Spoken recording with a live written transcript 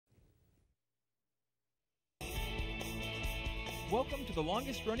Welcome to the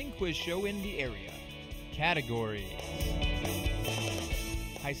longest running quiz show in the area. Categories.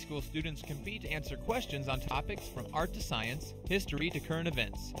 High school students compete to answer questions on topics from art to science, history to current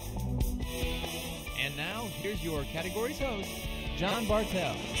events. And now, here's your categories host, John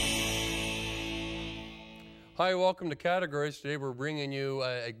Bartell. Hi, welcome to Categories. Today we're bringing you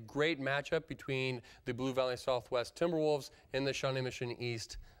a great matchup between the Blue Valley Southwest Timberwolves and the Shawnee Mission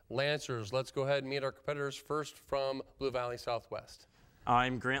East Lancers. Let's go ahead and meet our competitors. First from Blue Valley Southwest.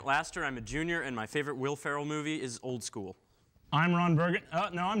 I'm Grant Laster. I'm a junior, and my favorite Will Ferrell movie is Old School. I'm Ron Bergen.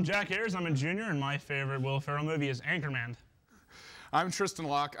 I'm Jack Ayers. I'm a junior, and my favorite Will Ferrell movie is Anchorman. I'm Tristan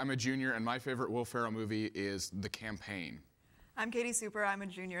Locke. I'm a junior, and my favorite Will Ferrell movie is The Campaign. I'm Katie Super. I'm a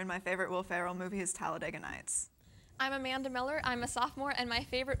junior, and my favorite Will Ferrell movie is Talladega Nights. I'm Amanda Miller. I'm a sophomore, and my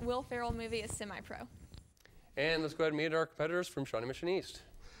favorite Will Ferrell movie is Semi-Pro. And let's go ahead and meet our competitors from Shawnee Mission East.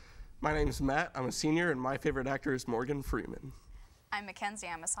 My name is Matt. I'm a senior, and my favorite actor is Morgan Freeman. I'm Mackenzie.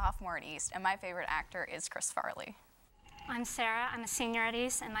 I'm a sophomore at East, and my favorite actor is Chris Farley. I'm Sarah. I'm a senior at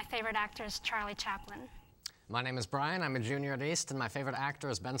East, and my favorite actor is Charlie Chaplin. My name is Brian. I'm a junior at East, and my favorite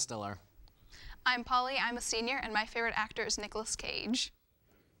actor is Ben Stiller. I'm Polly. I'm a senior, and my favorite actor is Nicolas Cage.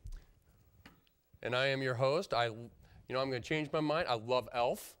 And I am your host. I'm going to change my mind. I love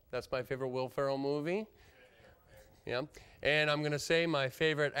Elf. That's my favorite Will Ferrell movie. Yeah. And I'm going to say my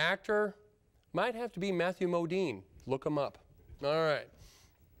favorite actor might have to be Matthew Modine. Look him up. All right.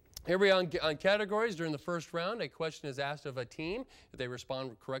 Here we are on categories. During the first round, a question is asked of a team. If they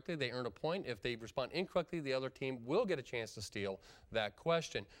respond correctly, they earn a point. If they respond incorrectly, the other team will get a chance to steal that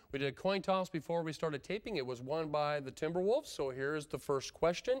question. We did a coin toss before we started taping. It was won by the Timberwolves. So here's the first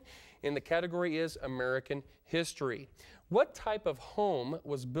question. And the category is American history. What type of home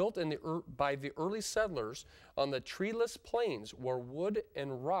was built by the early settlers on the treeless plains where wood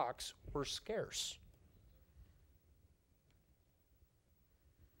and rocks were scarce?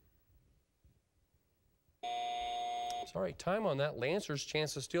 Sorry, time on that. Lancers,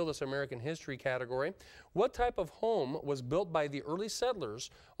 chance to steal this American history category. What type of home was built by the early settlers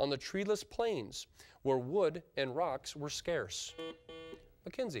on the treeless plains where wood and rocks were scarce?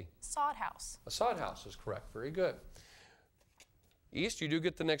 Mackenzie. Sod house. A sod house is correct. Very good. East, you do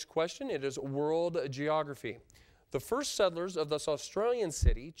get the next question. It is world geography. The first settlers of this Australian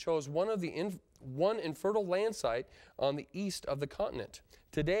city chose one infertile land site on the east of the continent.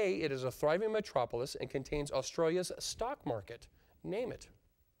 Today, it is a thriving metropolis and contains Australia's stock market. Name it.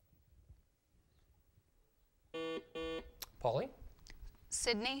 Polly?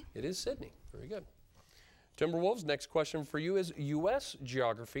 Sydney. It is Sydney. Very good. Timberwolves, next question for you is U.S.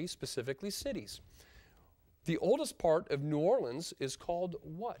 geography, specifically cities. The oldest part of New Orleans is called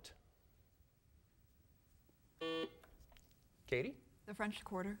what? Katie? The French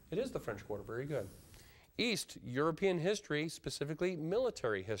Quarter. It is the French Quarter. Very good. East, European history, specifically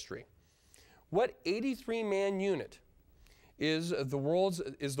military history. What 83-man unit is the world's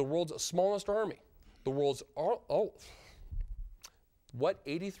smallest army? What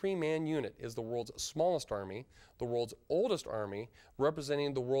 83-man unit is the world's smallest army, the world's oldest army,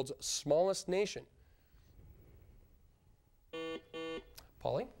 representing the world's smallest nation?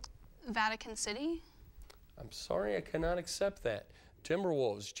 Polly? Vatican City. I'm sorry, I cannot accept that.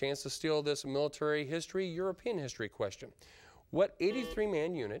 Timberwolves, chance to steal this military history, European history question. What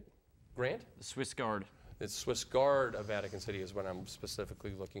 83-man unit, Grant? The Swiss Guard. The Swiss Guard of Vatican City is what I'm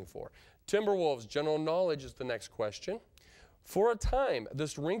specifically looking for. Timberwolves, general knowledge is the next question. For a time,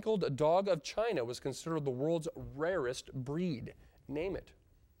 this wrinkled dog of China was considered the world's rarest breed. Name it.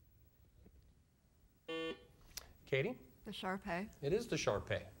 Katie? The Shar-Pei. It is the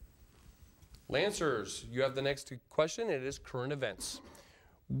Shar-Pei. Lancers, you have the next question. It is current events.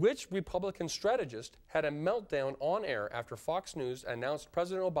 Which Republican strategist had a meltdown on air after Fox News announced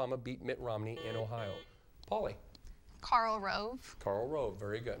President Obama beat Mitt Romney in Ohio? Polly. Karl Rove. Karl Rove,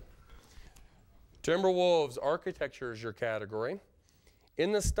 very good. Timberwolves, architecture is your category.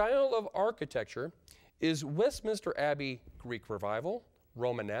 In the style of architecture, is Westminster Abbey Greek Revival,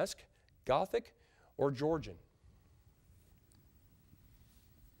 Romanesque, Gothic, or Georgian?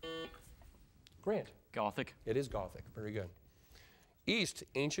 Grant. Gothic. It is Gothic. Very good. East,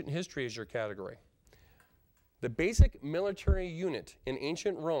 ancient history is your category. The basic military unit in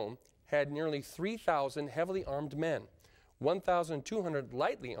ancient Rome had nearly 3,000 heavily armed men, 1,200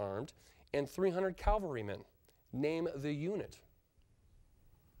 lightly armed, and 300 cavalrymen. Name the unit.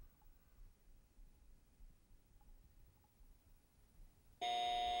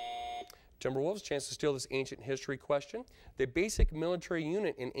 Timberwolves, chance to steal this ancient history question. The basic military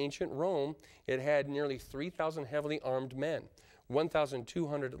unit in ancient Rome, it had nearly 3,000 heavily armed men,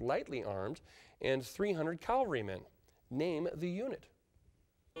 1,200 lightly armed, and 300 cavalrymen. Name the unit.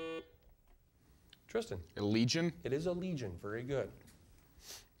 Tristan. A legion. It is a legion. Very good.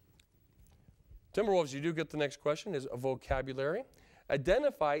 Timberwolves, you do get the next question, is a vocabulary.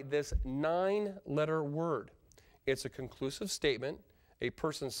 Identify this 9-letter word. It's a conclusive statement, a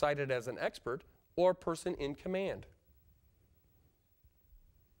person cited as an expert, or person in command.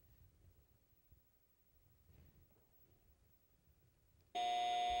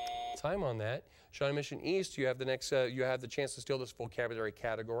 Time on that. Shawnee Mission East, you have the next. You have the chance to steal this vocabulary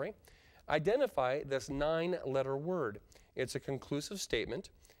category. Identify this 9-letter word. It's a conclusive statement,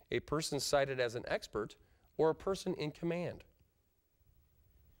 a person cited as an expert, or a person in command.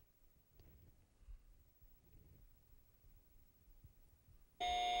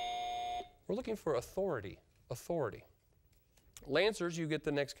 We're looking for authority. Authority. Lancers, you get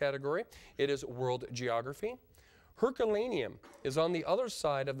the next category. It is world geography. Herculaneum is on the other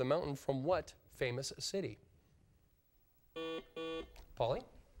side of the mountain from what famous city? Polly?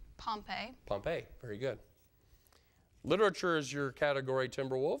 Pompeii. Pompeii. Very good. Literature is your category,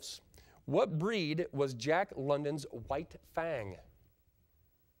 Timberwolves. What breed was Jack London's White Fang?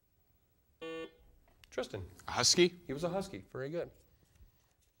 Tristan. A husky. He was a husky. Very good.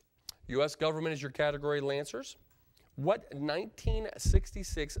 U.S. government is your category, Lancers. What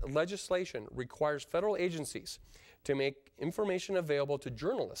 1966 legislation requires federal agencies to make information available to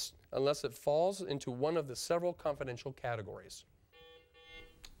journalists unless it falls into one of the several confidential categories?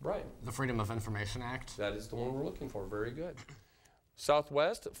 Brian. The Freedom of Information Act. That is the one we're looking for. Very good.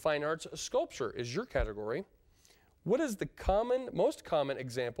 Southwest Fine Arts Sculpture is your category. What is the most common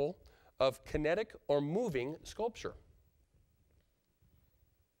example of kinetic or moving sculpture?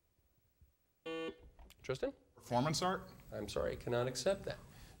 Tristan? Performance art? I'm sorry, I cannot accept that.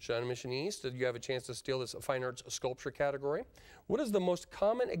 Shawnee Mission East, you have a chance to steal this fine arts sculpture category. What is the most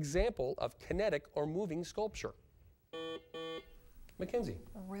common example of kinetic or moving sculpture? Mackenzie?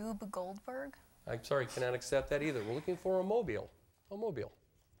 Rube Goldberg. I'm sorry, cannot accept that either. We're looking for a mobile. A mobile.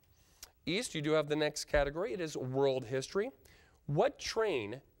 East, you do have the next category. It is world history. What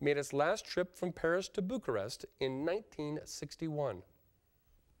train made its last trip from Paris to Bucharest in 1961?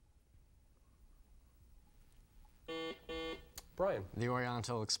 Brian. The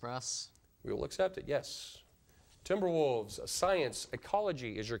Oriental Express. We will accept it, yes. Timberwolves, science,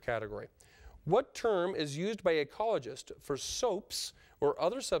 ecology is your category. What term is used by ecologists for soaps or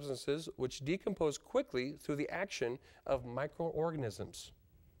other substances which decompose quickly through the action of microorganisms?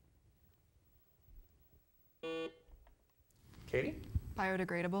 Katie?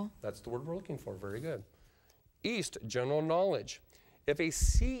 Biodegradable. That's the word we're looking for. Very good. East, general knowledge. If a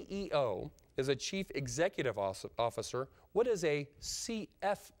CEO is a chief executive officer, what is a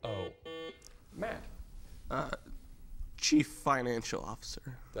CFO? Matt? Chief financial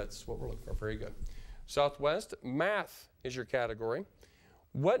officer. That's what we're looking for. Very good. Southwest, math is your category.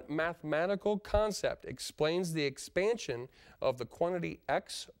 What mathematical concept explains the expansion of the quantity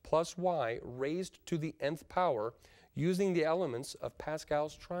x plus y raised to the nth power using the elements of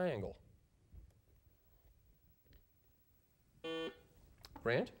Pascal's triangle?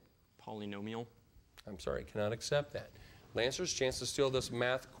 Grant? Polynomial. I'm sorry, cannot accept that. Lancers, chance to steal this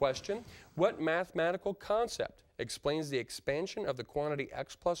math question. What mathematical concept explains the expansion of the quantity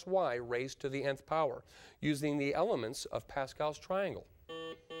x plus y raised to the nth power using the elements of Pascal's triangle?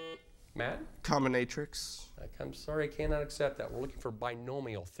 Matt? Combinatrix. I'm sorry, I cannot accept that. We're looking for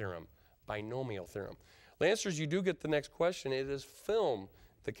binomial theorem. Binomial theorem. Lancers, you do get the next question. It is film,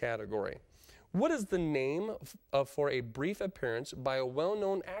 the category. What is the name for a brief appearance by a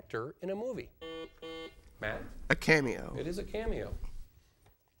well-known actor in a movie? Matt? A cameo. It is a cameo.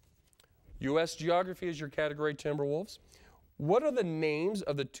 U.S. geography is your category, Timberwolves. What are the names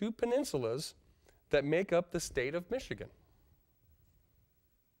of the two peninsulas that make up the state of Michigan?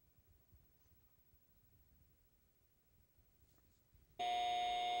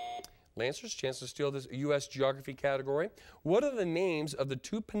 Lancers, chance to steal this U.S. geography category. What are the names of the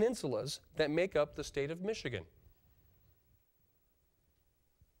two peninsulas that make up the state of Michigan?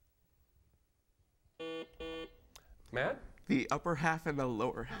 Matt? The upper half and the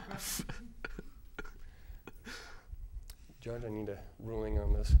lower half. Judge, I need a ruling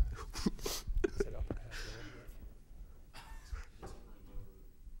on this. Said upper half,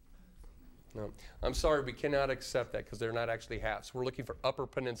 no, I'm sorry, we cannot accept that because they're not actually halves. We're looking for upper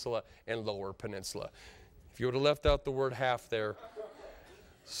peninsula and lower peninsula. If you would have left out the word half there,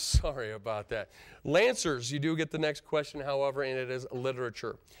 sorry about that. Lancers, you do get the next question, however, and it is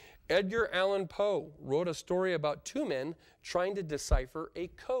literature. Edgar Allan Poe wrote a story about two men trying to decipher a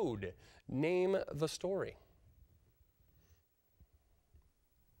code. Name the story.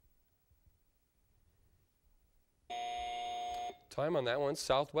 time on that one.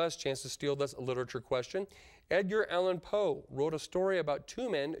 Southwest, chance to steal this literature question. Edgar Allan Poe wrote a story about two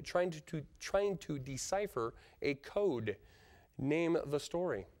men trying to decipher a code. Name the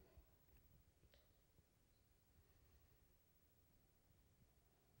story.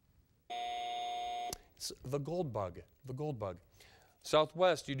 It's The Gold Bug. The Gold Bug.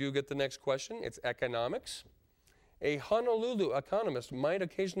 Southwest, you do get the next question. It's economics. A Honolulu economist might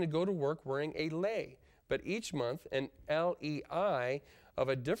occasionally go to work wearing a lei, but each month an LEI of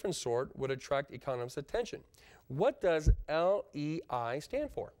a different sort would attract economists' attention. What does LEI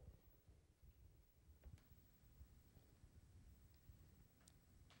stand for?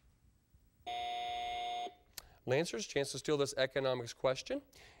 Lancers, chance to steal this economics question.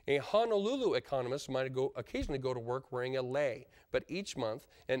 A Honolulu economist might occasionally go to work wearing a lei, but each month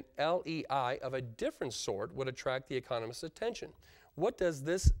an LEI of a different sort would attract the economist's attention. What does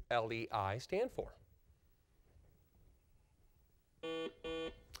this LEI stand for?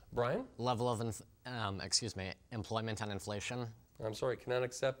 Brian? Level of, employment and inflation. I'm sorry, cannot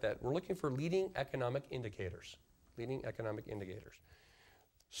accept that. We're looking for leading economic indicators. Leading economic indicators.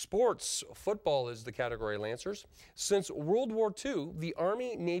 Sports, football is the category, Lancers. Since World War II, the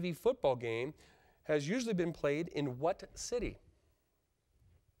Army-Navy football game has usually been played in what city?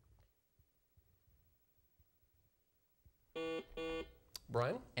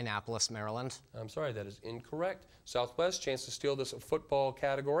 Brian? Annapolis, Maryland. I'm sorry, that is incorrect. Southwest, chance to steal this football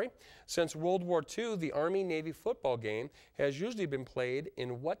category. Since World War II, the Army-Navy football game has usually been played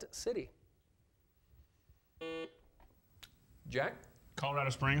in what city? Jack? Colorado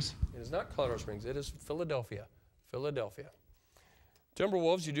Springs. It is not Colorado Springs. It is Philadelphia. Philadelphia.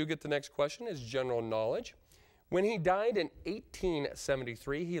 Timberwolves, you do get the next question, is general knowledge. When he died in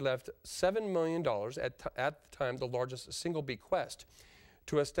 1873, he left $7 million, at the time the largest single bequest,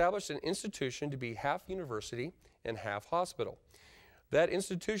 to establish an institution to be half university and half hospital. That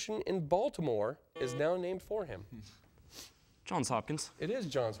institution in Baltimore is now named for him. Johns Hopkins. It is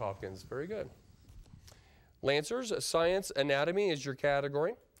Johns Hopkins. Very good. Lancers, science anatomy is your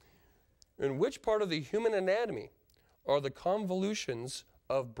category. In which part of the human anatomy are the convolutions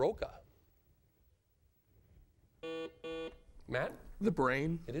of Broca? Matt? The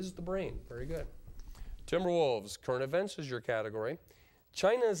brain. It is the brain. Very good. Timberwolves, current events is your category.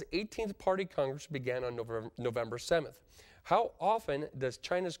 China's 18th Party Congress began on November 7th. How often does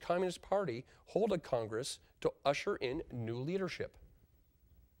China's Communist Party hold a Congress to usher in new leadership?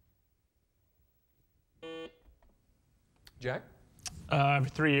 Jack? Every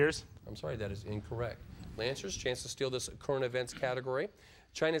 3 years. I'm sorry, that is incorrect. Lancers, chance to steal this current events category.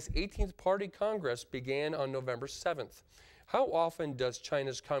 China's 18th Party Congress began on November 7th. How often does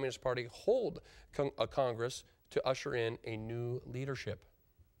China's Communist Party hold a Congress to usher in a new leadership?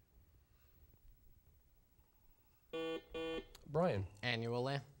 Brian?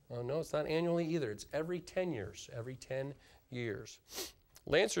 Annually. Oh, no, it's not annually either. It's every 10 years. Every 10 years.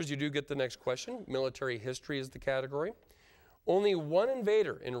 Lancers, you do get the next question. Military history is the category. Only one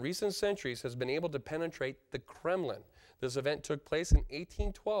invader in recent centuries has been able to penetrate the Kremlin. This event took place in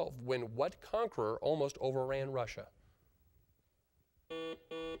 1812 when what conqueror almost overran Russia?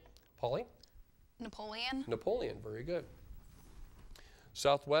 Polly? Napoleon. Napoleon, very good.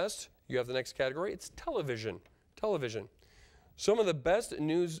 Southwest, you have the next category. It's television. Television. Some of the best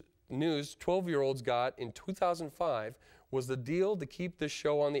news 12-year-olds got in 2005 was the deal to keep this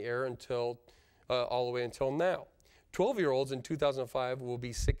show on the air until all the way until now. 12-year-olds in 2005 will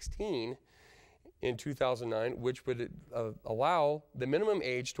be 16 in 2009, which would allow the minimum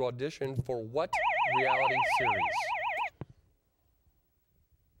age to audition for what reality series?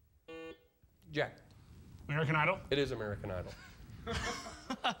 Jack. American Idol? It is American Idol.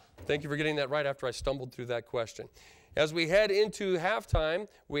 Thank you for getting that right after I stumbled through that question. As we head into halftime,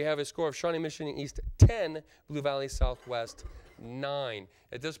 we have a score of Shawnee Mission East 10, Blue Valley Southwest 9.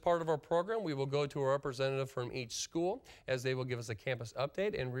 At this part of our program, we will go to a representative from each school as they will give us a campus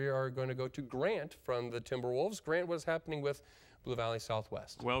update, and we are going to go to Grant from the Timberwolves. Grant, what is happening with Blue Valley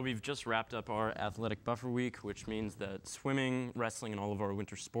Southwest? Well, we've just wrapped up our athletic buffer week, which means that swimming, wrestling, and all of our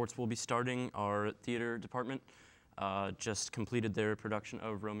winter sports will be starting. Our theater department just completed their production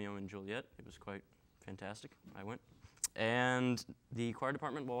of Romeo and Juliet. It was quite fantastic. I went. And the choir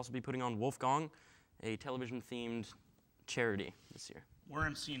department will also be putting on Wolfgang, a television-themed charity this year. We're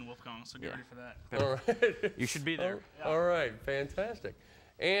emceeing Wolfgang, so get ready for that. All right. You should be there. All right, fantastic.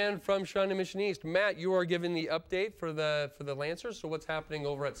 And from Shawnee Mission East, Matt, you are giving the update for the Lancers. So what's happening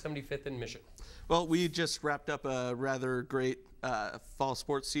over at 75th and Mission? Well, we just wrapped up a rather great fall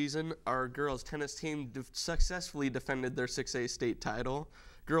sports season. Our girls tennis team successfully defended their 6A state title.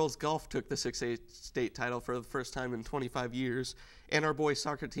 Girls golf took the 6A state title for the first time in 25 years, and our boys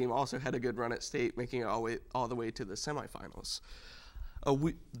soccer team also had a good run at state, making it all the way to the semifinals.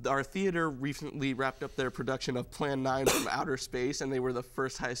 Our theater recently wrapped up their production of Plan 9 from Outer Space, and they were the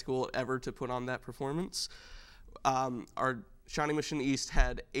first high school ever to put on that performance. Our Shawnee Mission East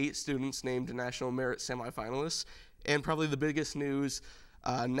had 8 students named National Merit semifinalists, and probably the biggest news,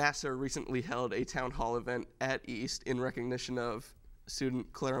 NASA recently held a town hall event at East in recognition of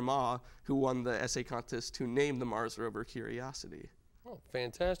student Clara Ma, who won the essay contest to name the Mars rover Curiosity. Oh,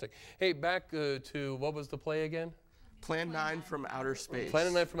 fantastic. Hey, back to what was the play again? Plan 9 from Outer Space.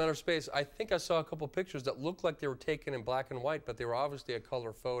 Plan 9 from Outer Space. I think I saw a couple pictures that looked like they were taken in black and white, but they were obviously a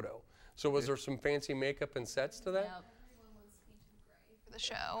color photo. So was there some fancy makeup and sets to that? Yep. For the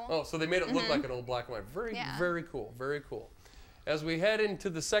show. Oh, so they made it look like an old black and white. Very cool, very cool. As we head into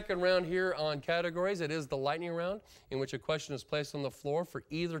the second round here on categories, it is the lightning round, in which a question is placed on the floor for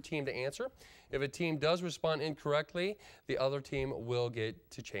either team to answer. If a team does respond incorrectly, the other team will get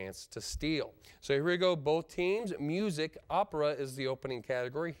a chance to steal. So here we go, both teams. Music, opera is the opening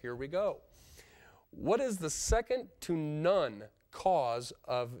category. Here we go. What is the second to none cause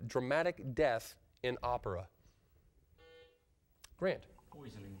of dramatic death in opera? Grant.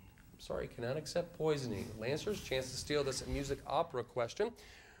 Poisoning. Sorry, cannot accept poisoning. Lancers, chance to steal this music opera question.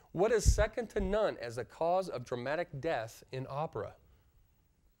 What is second to none as a cause of dramatic death in opera?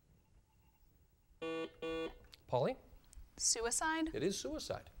 Polly? Suicide? It is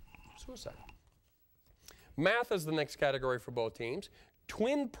suicide. Suicide. Math is the next category for both teams.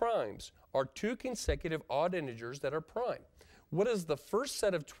 Twin primes are 2 consecutive odd integers that are prime. What is the first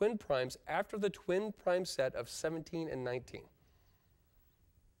set of twin primes after the twin prime set of 17 and 19?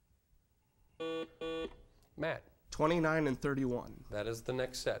 Matt. 29 and 31. That is the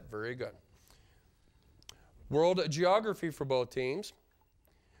next set. Very good. World geography for both teams.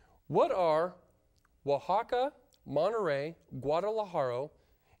 What are Oaxaca, Monterrey, Guadalajara,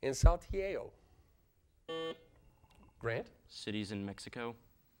 and Saltillo? Grant? Cities in Mexico.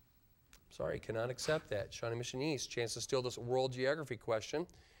 Sorry, cannot accept that. Shawnee Mission East, chance to steal this world geography question.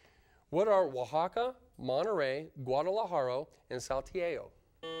 What are Oaxaca, Monterrey, Guadalajara, and Saltillo?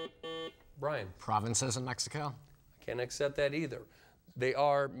 Brian? Provinces in Mexico. I can't accept that either. They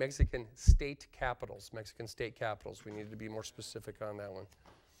are Mexican state capitals. Mexican state capitals. We need to be more specific on that one.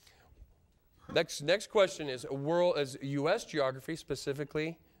 Next question is U.S. geography,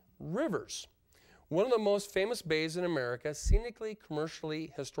 specifically rivers. One of the most famous bays in America, scenically,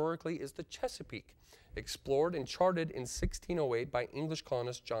 commercially, historically, is the Chesapeake, explored and charted in 1608 by English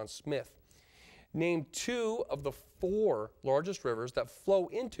colonist John Smith. Name 2 of the 4 largest rivers that flow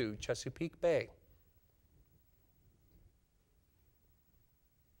into Chesapeake Bay.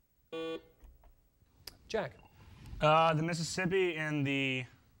 Jack. The Mississippi and the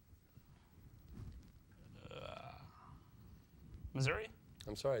Missouri?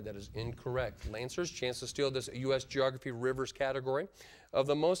 I'm sorry, that is incorrect. Lancers, chance to steal this U.S. geography rivers category. Of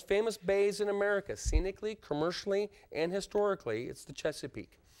the most famous bays in America, scenically, commercially, and historically, it's the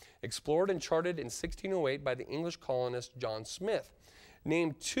Chesapeake. Explored and charted in 1608 by the English colonist John Smith.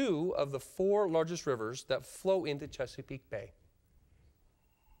 Name 2 of the 4 largest rivers that flow into Chesapeake Bay.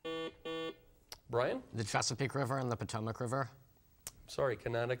 Brian? The Chesapeake River and the Potomac River. Sorry,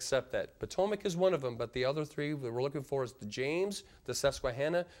 cannot accept that. Potomac is one of them, but the other 3 that we're looking for is the James, the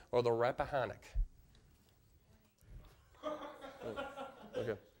Susquehanna, or the Rappahannock.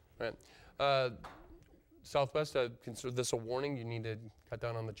 Okay, all right. Southwest, consider this a warning. You need to cut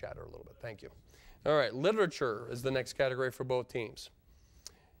down on the chatter a little bit. Thank you. All right, literature is the next category for both teams.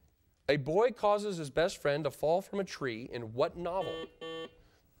 A boy causes his best friend to fall from a tree in what novel?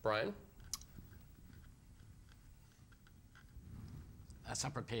 Brian? A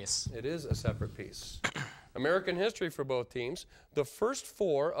separate piece. It is a separate piece. American history for both teams. The first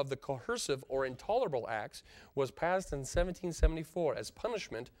 4 of the coercive or intolerable acts was passed in 1774 as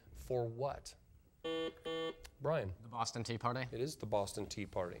punishment for what? Brian. The Boston Tea Party. It is the Boston Tea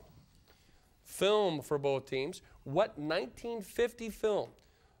Party. Film for both teams. What 1950 film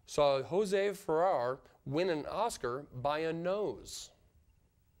saw Jose Ferrer win an Oscar by a nose?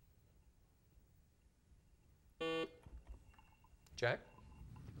 Jack?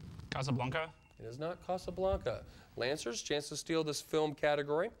 Casablanca. It is not Casablanca. Lancers, chance to steal this film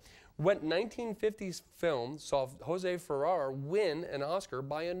category. What 1950s film saw Jose Ferrer win an Oscar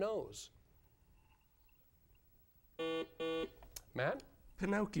by a nose? Matt?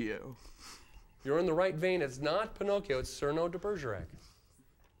 Pinocchio. You're in the right vein. It's not Pinocchio. It's Cyrano de Bergerac.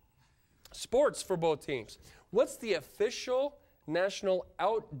 Sports for both teams. What's the official national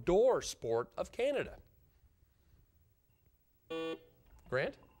outdoor sport of Canada?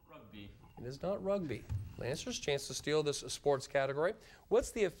 Grant? Rugby. It is not rugby. Lancers, chance to steal this sports category.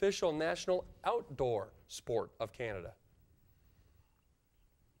 What's the official national outdoor sport of Canada?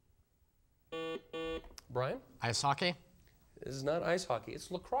 Brian? Ice hockey? This is not ice hockey.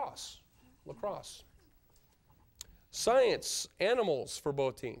 It's lacrosse. Lacrosse. Science, animals for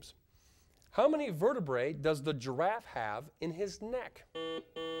both teams. How many vertebrae does the giraffe have in his neck?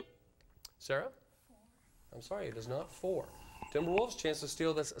 Sarah? 4. I'm sorry, it is not 4. Timberwolves, chance to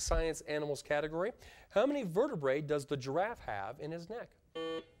steal this science animals category. How many vertebrae does the giraffe have in his neck?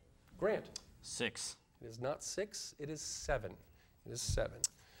 Grant? 6. It is not 6, it is 7. It is 7.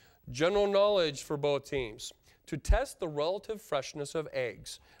 General knowledge for both teams. To test the relative freshness of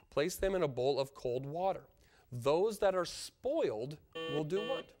eggs, place them in a bowl of cold water. Those that are spoiled will do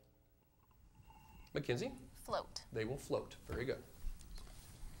what? Mackenzie? Float. They will float. Very good.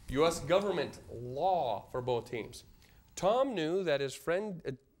 U.S. government law for both teams. Tom knew that his friend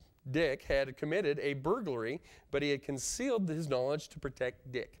Dick had committed a burglary, but he had concealed his knowledge to protect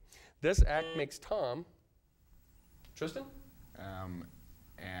Dick. This act makes Tom, Tristan?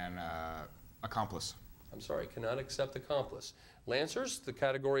 An accomplice. I'm sorry, cannot accept accomplice. Lancers, the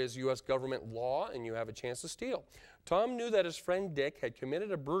category is U.S. government law, and you have a chance to steal. Tom knew that his friend Dick had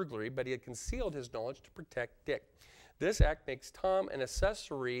committed a burglary, but he had concealed his knowledge to protect Dick. This act makes Tom an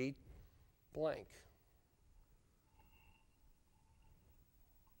accessory blank.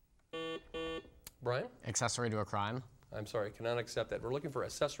 Brian? Accessory to a crime? I'm sorry, cannot accept that. We're looking for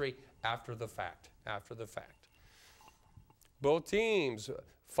accessory after the fact. After the fact. Both teams,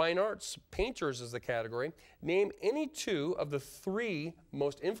 fine arts, painters is the category. Name any 2 of the 3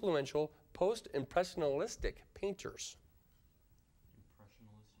 most influential post-impressionistic painters.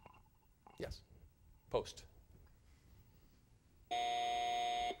 Yes, post.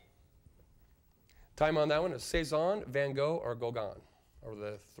 Time on that one is Cezanne, Van Gogh, or Gauguin, are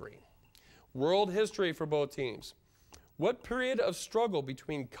the 3. World history for both teams. What period of struggle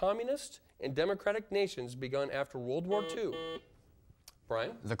between communist and democratic nations begun after World War II?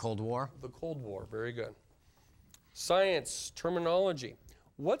 Brian? The Cold War. The Cold War, very good. Science, terminology.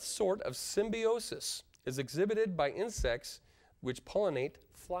 What sort of symbiosis is exhibited by insects which pollinate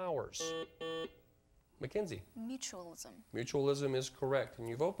flowers? Mackenzie? Mutualism. Mutualism is correct. And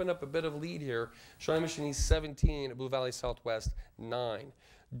you've opened up a bit of lead here. Shawnee Mission East 17, Blue Valley Southwest 9.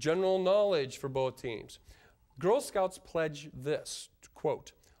 General knowledge for both teams. Girl Scouts pledge this,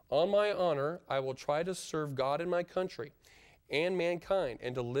 quote, "On my honor, I will try to serve God and my country and mankind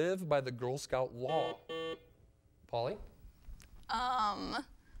and to live by the Girl Scout law." Polly?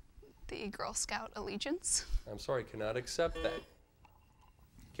 The Girl Scout allegiance. I'm sorry, cannot accept that.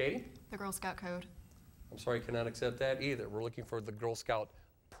 Katie? The Girl Scout code. I'm sorry, cannot accept that either. We're looking for the Girl Scout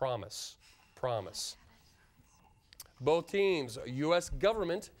promise. Promise. Both teams, U.S.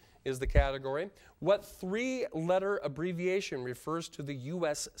 government is the category. What 3-letter abbreviation refers to the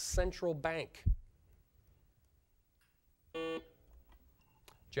U.S. Central Bank?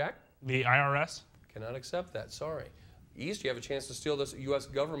 Jack? The IRS. Cannot accept that, sorry. East, you have a chance to steal this U.S.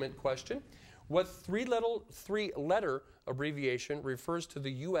 government question. What 3-letter abbreviation refers to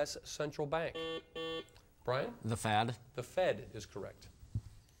the U.S. Central Bank? Brian? The Fed. The Fed is correct.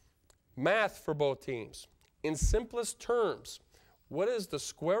 Math for both teams. In simplest terms, what is the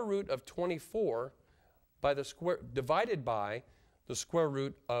square root of 24 divided by the square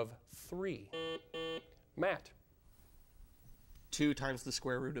root of 3? Matt? 2 times the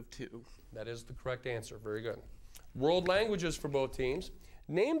square root of 2. That is the correct answer. Very good. World languages for both teams.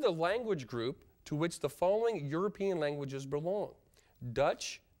 Name the language group to which the following European languages belong.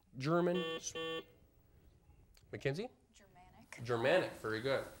 Dutch, German, Mackenzie? Germanic. Germanic, very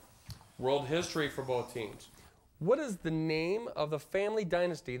good. World history for both teams. What is the name of the family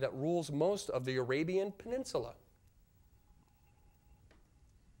dynasty that rules most of the Arabian Peninsula?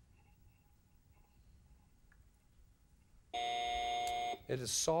 It is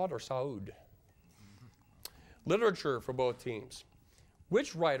Saud or Saud. Literature for both teams.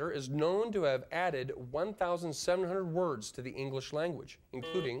 Which writer is known to have added 1,700 words to the English language,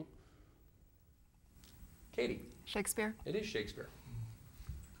 including Katie? Shakespeare. It is Shakespeare.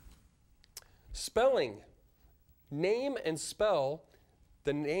 Spelling. Name and spell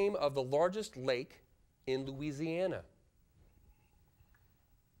the name of the largest lake in Louisiana.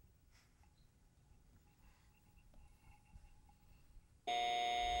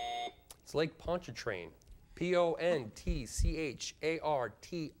 It's Lake Pontchartrain. Pontchartrain.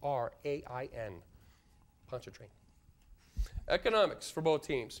 Pontchartrain. Economics for both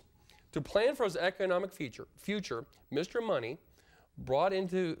teams. To plan for his economic future, Mr. Money bought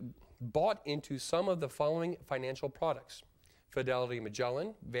into some of the following financial products: Fidelity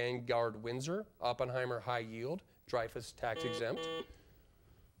Magellan, Vanguard Windsor, Oppenheimer High Yield, Dreyfus Tax Exempt.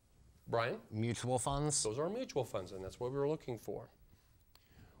 Brian? Mutual funds. Those are mutual funds, and that's what we were looking for.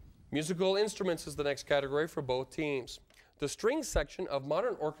 Musical instruments is the next category for both teams. The string section of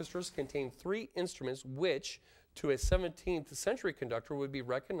modern orchestras contain 3 instruments which, to a 17th century conductor, would be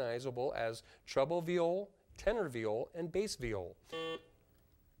recognizable as treble viol, tenor viol, and bass viol.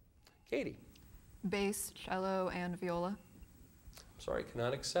 Katie? Bass, cello, and viola. Sorry,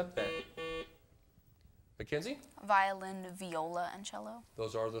 cannot accept that. Mackenzie? Violin, viola, and cello.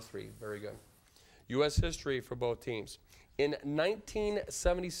 Those are the 3. Very good. U.S. history for both teams. In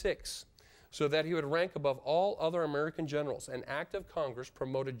 1976, so that he would rank above all other American generals, an act of Congress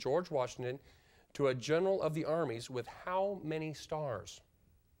promoted George Washington to a general of the armies with how many stars?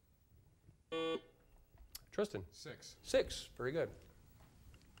 Tristan? 6. 6. Very good.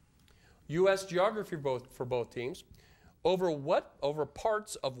 U.S. geography for both teams. Over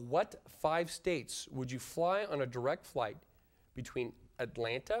parts of what 5 states would you fly on a direct flight between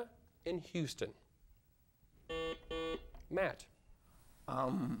Atlanta and Houston? Matt?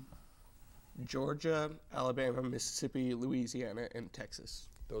 Georgia, Alabama, Mississippi, Louisiana, and Texas.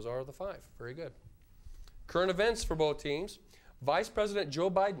 Those are the 5. Very good. Current events for both teams. Vice President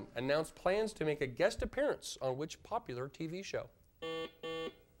Joe Biden announced plans to make a guest appearance on which popular TV show?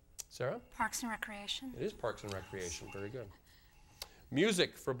 Sarah? Parks and Recreation. It is Parks and Recreation. Very good.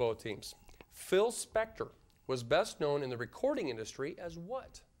 Music for both teams. Phil Spector was best known in the recording industry as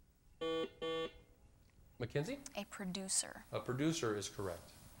what? Mackenzie? A producer. A producer is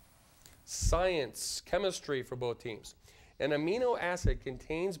correct. Science, chemistry for both teams. An amino acid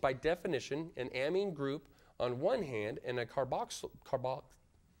contains, by definition, an amine group on one hand and a carboxylic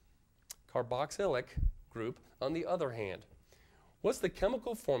group on the other hand. What's the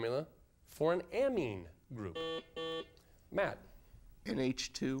chemical formula for an amine group? Matt?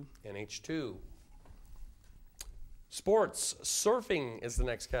 NH2. NH2. Sports, surfing is the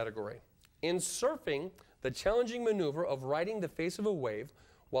next category. In surfing, the challenging maneuver of riding the face of a wave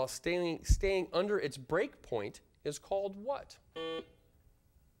while staying under its break point is called what?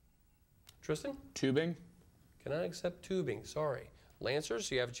 Tristan? Tubing. Cannot accept tubing, sorry. Lancers,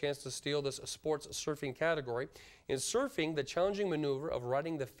 you have a chance to steal this sports surfing category. In surfing, the challenging maneuver of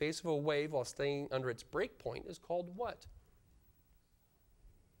riding the face of a wave while staying under its break point is called what?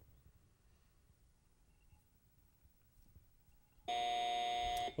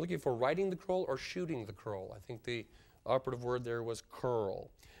 We're looking for riding the curl or shooting the curl. I think the operative word there was curl.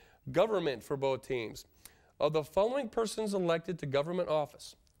 Government for both teams. Of the following persons elected to government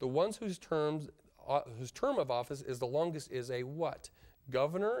office, the ones whose term of office is the longest is a what?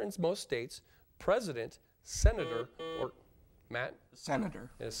 Governor in most states, president, senator, or Matt? Senator.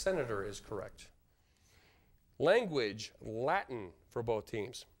 A senator is correct. Language, Latin for both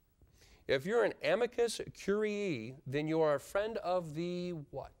teams. If you're an amicus curiae, then you are a friend of the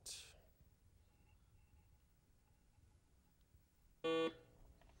what?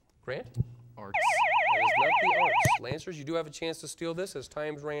 Grant? Arts. That is not the arts. Lancers, you do have a chance to steal this as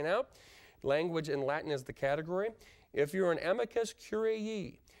time's ran out. Language in Latin is the category. If you're an amicus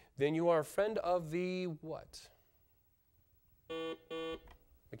curiae, then you are a friend of the what?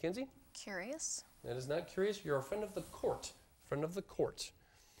 Mackenzie? Curious. That is not curious. You're a friend of the court. Friend of the court.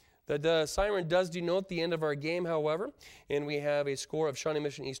 The siren does denote the end of our game, however, and we have a score of Shawnee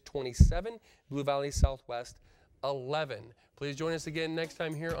Mission East 27, Blue Valley Southwest 11. Please join us again next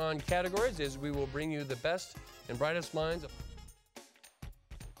time here on Categories as we will bring you the best and brightest minds of